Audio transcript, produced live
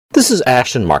This is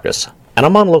Ashton Marcus, and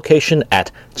I'm on location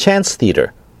at Chance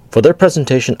Theater for their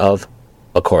presentation of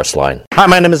A Chorus Line. Hi,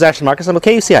 my name is Ashton Marcus. I'm with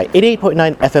KUCI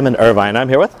 88.9 FM in Irvine. I'm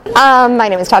here with... My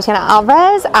name is Tatiana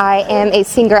Alvarez. I am a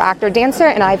singer, actor, dancer,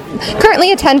 and I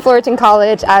currently attend Fullerton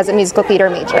College as a musical theater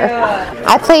major.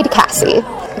 I played Cassie.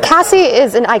 Cassie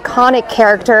is an iconic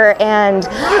character, and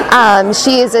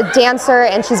she is a dancer,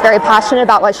 and she's very passionate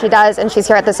about what she does, and she's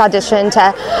here at this audition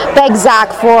to beg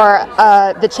Zach for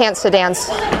the chance to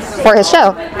dance for his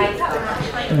show.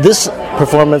 This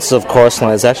performance of Chorus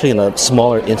Line is actually in a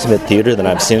smaller, intimate theater than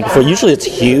I've seen it before. Usually it's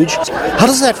huge. How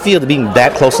does that feel to being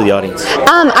that close to the audience?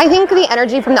 I think the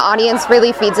energy from the audience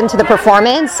really feeds into the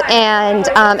performance, and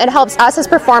it helps us as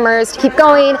performers to keep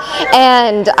going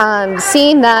and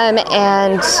seeing them,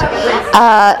 and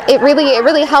it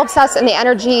really helps us, and the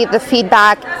energy, the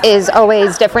feedback is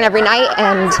always different every night,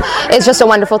 and it's just a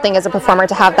wonderful thing as a performer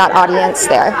to have that audience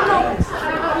there.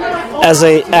 As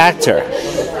an actor,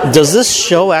 does this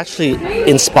show actually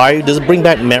inspire you? Does it bring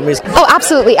back memories? Oh,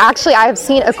 absolutely. Actually, I have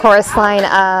seen A Chorus Line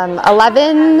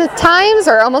 11 times,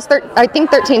 or almost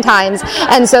 13 times,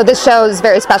 and so this show is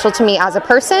very special to me as a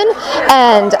person,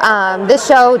 and this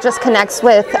show just connects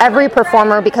with every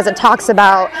performer because it talks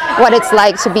about what it's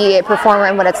like to be a performer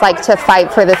and what it's like to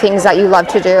fight for the things that you love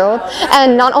to do,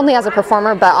 and not only as a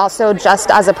performer but also just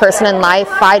as a person in life.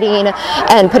 Fighting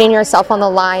and putting yourself on the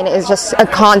line is just a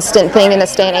constant thing in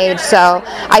this day and age, so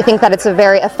I think that it's a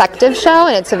very effective show,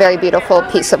 and it's a very beautiful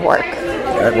piece of work.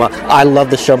 Right, well, I love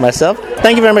the show myself.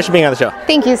 Thank you very much for being on the show.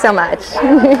 Thank you so much.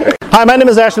 Hi, my name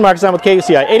is Ashton Marcus. I'm with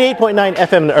KUCI 88.9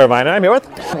 FM in Irvine, and I'm here with...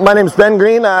 My name is Ben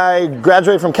Green. I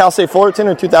graduated from Cal State Fullerton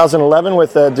in 2011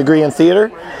 with a degree in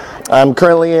theater. I'm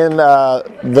currently in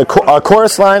the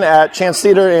Chorus Line at Chance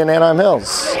Theater in Anaheim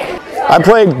Hills. I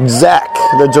played Zach,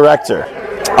 the director.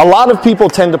 A lot of people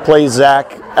tend to play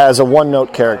Zach as a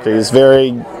one-note character.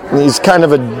 He's kind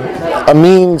of a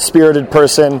mean-spirited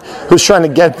person who's trying to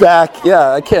get back.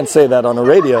 Yeah, I can't say that on the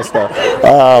radio stuff.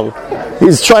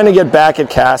 He's trying to get back at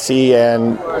Cassie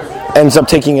and ends up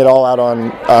taking it all out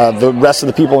on the rest of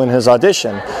the people in his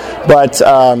audition. But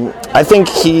I think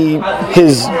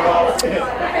his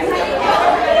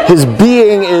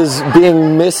being is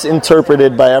being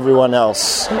misinterpreted by everyone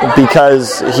else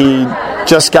because he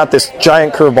just got this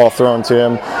giant curveball thrown to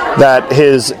him that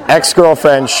his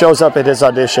ex-girlfriend shows up at his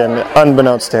audition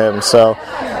unbeknownst to him. So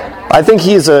I think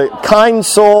he's a kind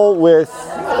soul with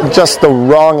just the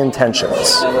wrong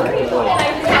intentions.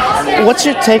 What's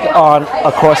your take on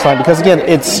A Chorus Line? Because again,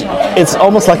 it's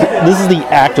almost like this is the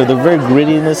actor, the very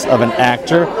grittiness of an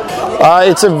actor.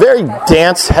 It's a very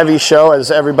dance-heavy show,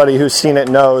 as everybody who's seen it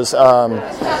knows.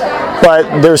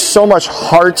 But there's so much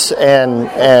heart and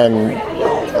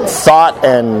thought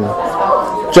and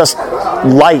just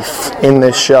life in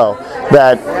this show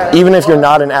that even if you're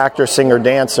not an actor, singer,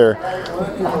 dancer,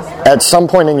 at some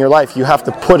point in your life you have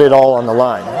to put it all on the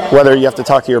line. Whether you have to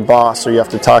talk to your boss or you have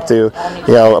to talk to,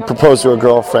 propose to a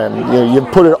girlfriend, you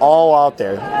put it all out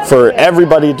there for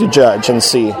everybody to judge and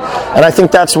see. And I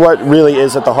think that's what really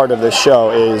is at the heart of this show,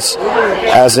 is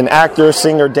as an actor,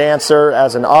 singer, dancer,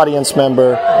 as an audience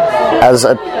member, as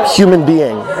a human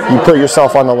being, you put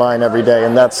yourself on the line every day,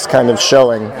 and that's kind of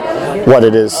showing what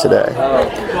it is today.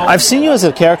 I've seen you as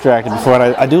a character actor before,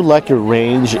 and I do like your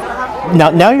range.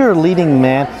 Now you're a leading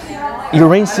man. Your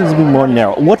range seems to be more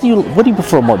narrow. What do you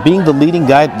prefer more? Being the leading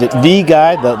guy,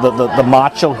 the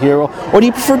macho hero, or do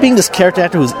you prefer being this character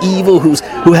actor who's evil,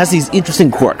 who has these interesting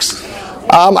quirks?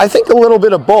 I think a little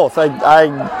bit of both.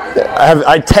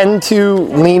 I tend to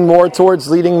lean more towards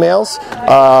leading males,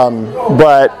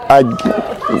 but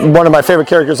one of my favorite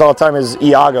characters all the time is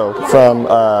Iago from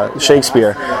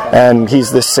Shakespeare, and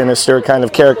he's this sinister kind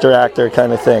of character actor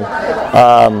kind of thing.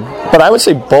 But I would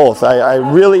say both. I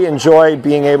really enjoy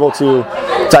being able to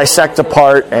dissect a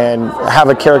part and have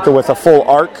a character with a full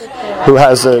arc who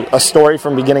has a story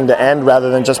from beginning to end,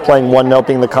 rather than just playing one note,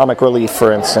 being the comic relief,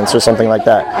 for instance, or something like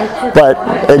that. But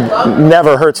it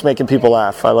never hurts making people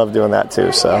laugh. I love doing that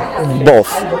too, so both.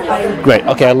 Great.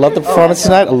 Okay, I love the performance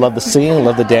tonight. I love the singing, I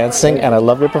love the dancing, and I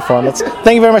love your performance.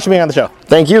 Thank you very much for being on the show.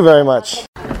 Thank you very much.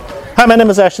 Hi, my name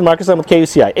is Ashton Marcus. I'm with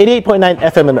KUCI 88.9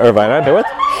 FM in Irvine. I'm here with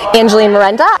Angeline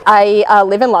Miranda. I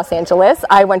live in Los Angeles.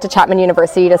 I went to Chapman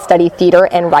University to study theater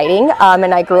and writing,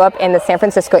 and I grew up in the San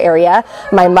Francisco area.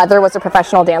 My mother was a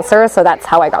professional dancer, so that's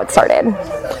how I got started.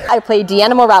 I played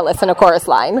Deanna Morales in A Chorus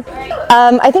Line.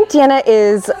 I think Deanna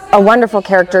is a wonderful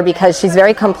character because she's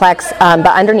very complex, but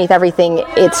underneath everything,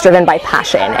 it's driven by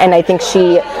passion. And I think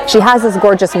she has this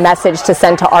gorgeous message to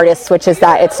send to artists, which is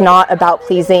that it's not about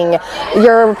pleasing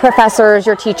your professor professors,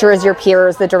 your teachers, your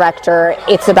peers, the director.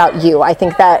 It's about you. I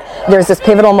think that there's this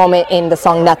pivotal moment in the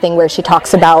song Nothing where she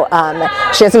talks about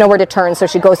she doesn't know where to turn, so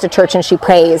she goes to church and she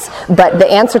prays, but the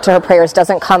answer to her prayers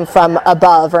doesn't come from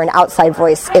above or an outside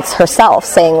voice. It's herself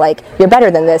saying, like, you're better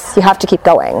than this, you have to keep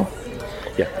going.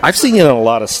 Yeah, I've seen you in a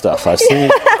lot of stuff. I've seen you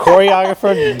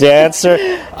choreographer, dancer.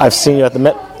 I've seen you at the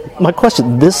Met. My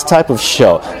question, this type of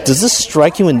show, does this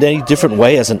strike you in any different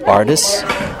way as an artist?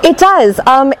 It does.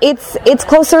 It's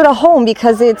closer to home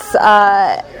because it's,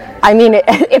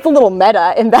 it's a little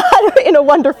meta in that, in a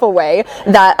wonderful way,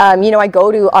 that, I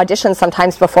go to auditions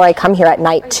sometimes before I come here at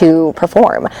night to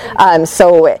perform.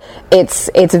 So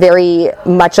it's very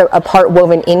much a part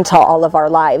woven into all of our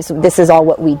lives. This is all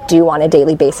what we do on a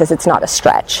daily basis. It's not a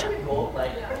stretch.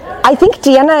 I think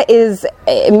Deanna is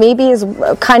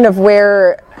kind of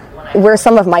where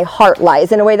some of my heart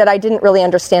lies, in a way that I didn't really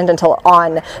understand until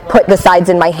On put the sides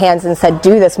in my hands and said,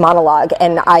 do this monologue,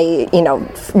 and I,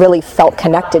 really felt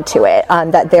connected to it,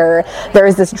 that there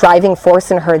is this driving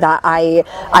force in her that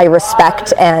I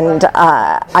respect, and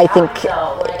I think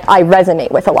I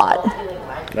resonate with a lot.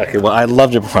 Okay, well, I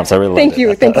loved your performance. I really loved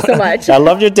it. Thank you so much. I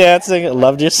loved your dancing. I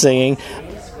loved your singing.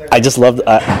 I just loved...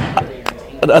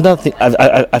 Another thing,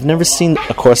 I've never seen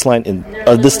a chorus line in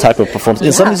this type of performance.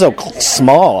 It's something so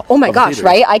small. Oh my gosh,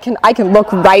 right? I can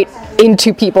look right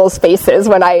into people's faces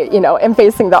when I, am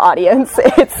facing the audience.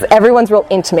 Everyone's real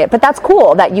intimate, but that's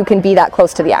cool that you can be that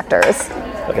close to the actors.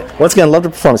 Okay. Once again, love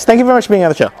the performance. Thank you very much for being on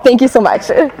the show. Thank you so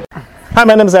much. Hi,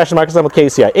 my name is Ashton Marcus. I'm with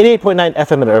KCI 88.9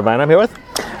 FM in Irvine. I'm here with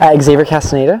Xavier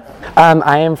Castaneda.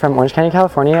 I am from Orange County,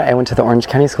 California. I went to the Orange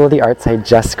County School of the Arts. I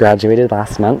just graduated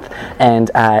last month, and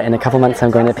in a couple months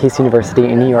I'm going to Pace University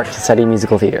in New York to study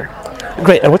musical theater.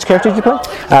 Great. And which character did you play?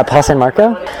 Paul San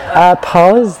Marco.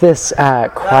 Paul is this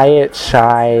quiet,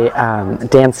 shy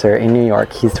dancer in New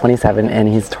York. He's 27 and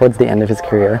he's towards the end of his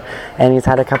career, and he's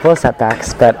had a couple of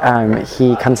setbacks, but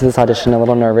he comes to this audition a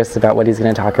little nervous about what he's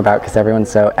going to talk about because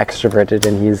everyone's so extroverted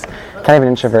and he's kind of an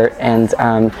introvert, and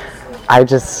I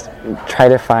just try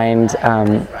to find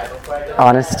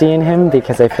honesty in him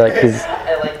because I feel like he's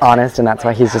honest, and that's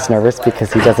why he's just nervous,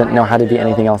 because he doesn't know how to be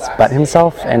anything else but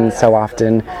himself, and so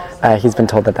often he's been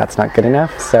told that that's not good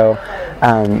enough. So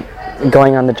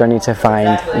going on the journey to find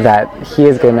that he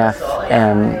is good enough,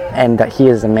 and that he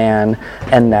is a man,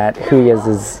 and that who he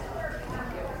is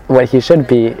what he should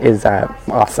be is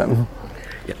awesome.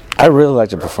 I really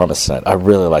liked your performance tonight. I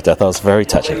really liked it. I thought it was very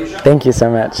touching. Thank you so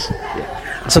much.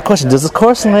 So question, does the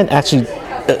chorus line actually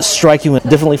strike you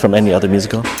differently from any other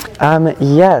musical?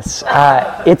 Yes.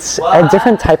 It's a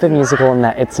different type of musical in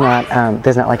that it's not,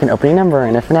 there's not like an opening number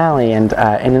and a finale and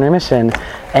an intermission.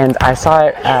 And I saw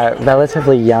it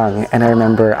relatively young, and I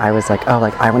remember I was like,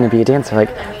 I want to be a dancer. Like,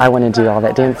 I want to do all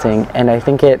that dancing. And I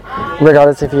think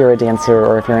regardless if you're a dancer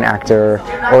or if you're an actor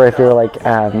or if you're like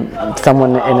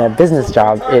someone in a business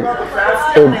job,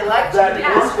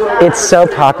 it's so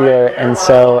popular and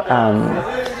so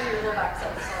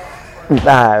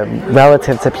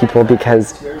relative to people,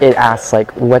 because it asks,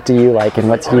 like, what do you like and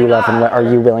what do you love and what are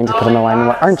you willing to put on the line and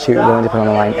what aren't you willing to put on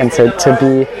the line. And so to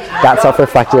be that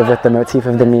self-reflective with the motif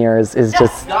of the mirrors is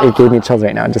just, it gave me chills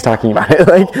right now just talking about it.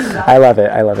 Like, I love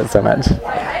it so much.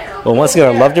 Well, once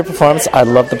again, I loved your performance. I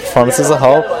loved the performance as a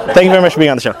whole. Thank you very much for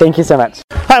being on the show. Thank you so much.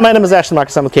 Hi, my name is Ashton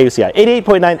Marcus. I'm with KUCI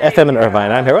 88.9 FM in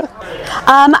Irvine. I'm here with...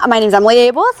 My name is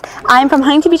Emily Abels. I'm from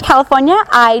Huntington Beach, California.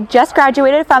 I just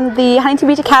graduated from the Huntington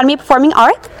Beach Academy of Performing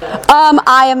Arts.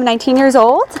 I am 19 years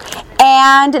old,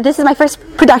 and this is my first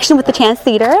production with the Chance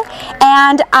Theater.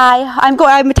 And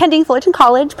I'm attending Fullerton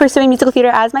College, pursuing musical theater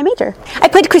as my major. I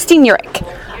played Christine Urich.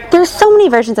 There's so many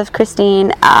versions of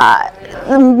Christine.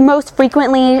 Most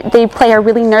frequently, they play her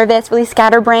really nervous, really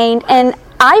scatterbrained, and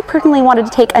I personally wanted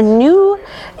to take a new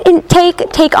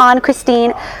take on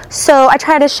Christine, so I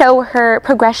try to show her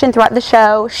progression throughout the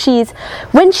show.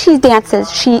 When she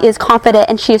dances, she is confident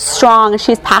and she is strong and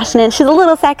she is passionate. She's a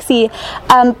little sexy,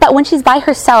 but when she's by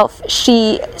herself,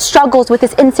 she struggles with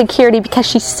this insecurity because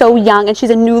she's so young and she's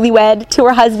a newlywed to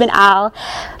her husband Al.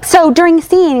 So during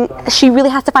scene, she really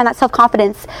has to find that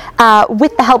self-confidence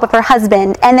with the help of her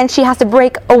husband, and then she has to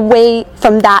break away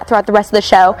from that throughout the rest of the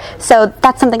show. So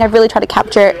that's something I've really tried to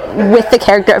capture with the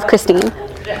character of Christine.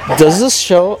 Does this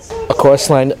show, a chorus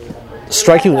line,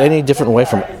 strike you in any different way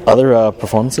from other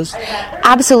performances?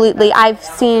 Absolutely. I've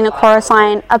seen a chorus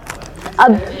line a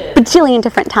bajillion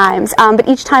different times, but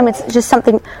each time it's just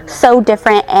something so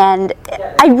different, and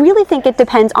I really think it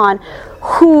depends on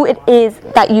who it is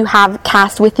that you have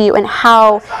cast with you and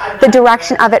how the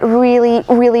direction of it really,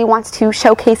 really wants to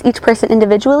showcase each person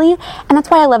individually. And that's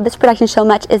why I love this production so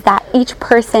much, is that each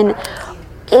person,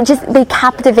 they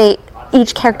captivate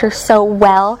each character so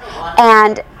well.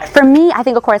 And for me, I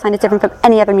think A Chorus Line is different from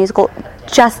any other musical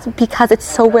just because it's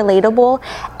so relatable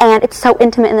and it's so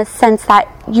intimate in the sense that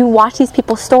you watch these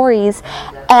people's stories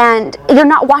and you're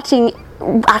not watching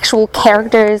actual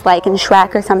characters like in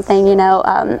Shrek or something,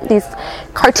 these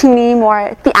cartoony,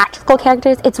 more theatrical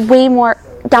characters. It's way more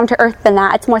down to earth than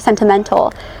that. It's more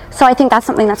sentimental. So I think that's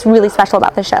something that's really special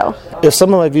about the show. If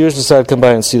some of my viewers decide to come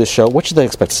by and see the show, what should they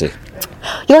expect to see?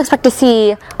 You'll expect to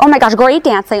see, oh my gosh, great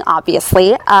dancing,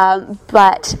 obviously,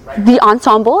 but the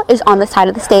ensemble is on the side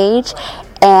of the stage,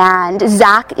 and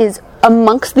Zach is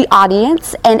amongst the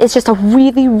audience, and it's just a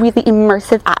really, really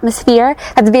immersive atmosphere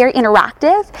that's very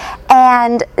interactive.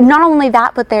 And not only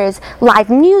that, but there's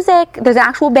live music, there's an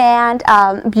actual band,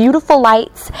 beautiful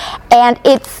lights, and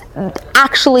it's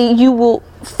actually, you will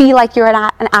feel like you're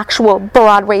at an actual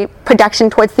Broadway production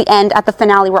towards the end at the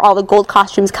finale where all the gold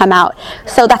costumes come out.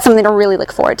 So that's something to really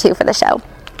look forward to for the show.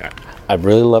 I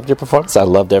really loved your performance. I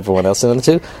loved everyone else in it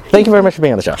too. Thank you very much for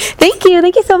being on the show. Thank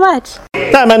you so much.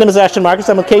 Hi, my name is Ashton Marcus.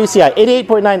 I'm with KUCI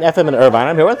 88.9 FM in Irvine.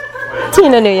 I'm here with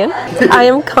Tina Nguyen. I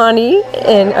am Connie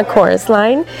in A Chorus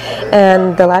Line,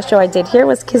 and the last show I did here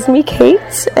was Kiss Me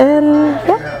Kate, and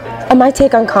yeah. And my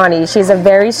take on Connie, she's a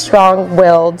very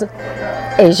strong-willed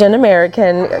Asian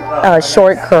American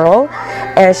short girl,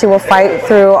 and she will fight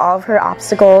through all of her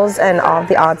obstacles and all of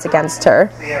the odds against her.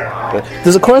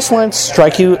 Does A Chorus Line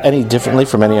strike you any differently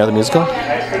from any other musical?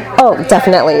 Oh,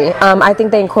 definitely. I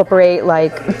think they incorporate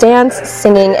like dance,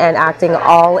 singing, and acting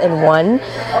all in one,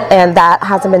 and that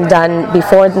hasn't been done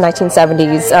before the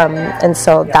 1970s, and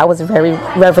so that was very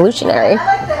revolutionary.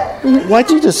 Why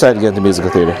did you decide to get into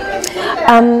musical theater?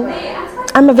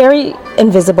 I'm a very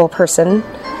invisible person,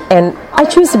 and I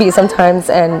choose to be sometimes,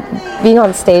 and being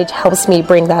on stage helps me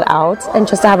bring that out, and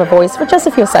just to have a voice for just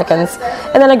a few seconds,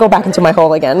 and then I go back into my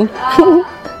hole again.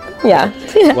 Yeah.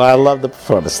 Well, I love the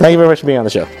performance. Thank you very much for being on the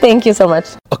show. Thank you so much.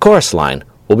 A Chorus Line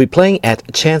will be playing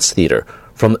at Chance Theater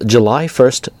from July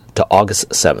 1st to August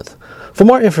 7th. For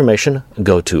more information,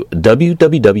 go to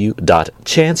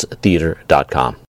www.chancetheater.com.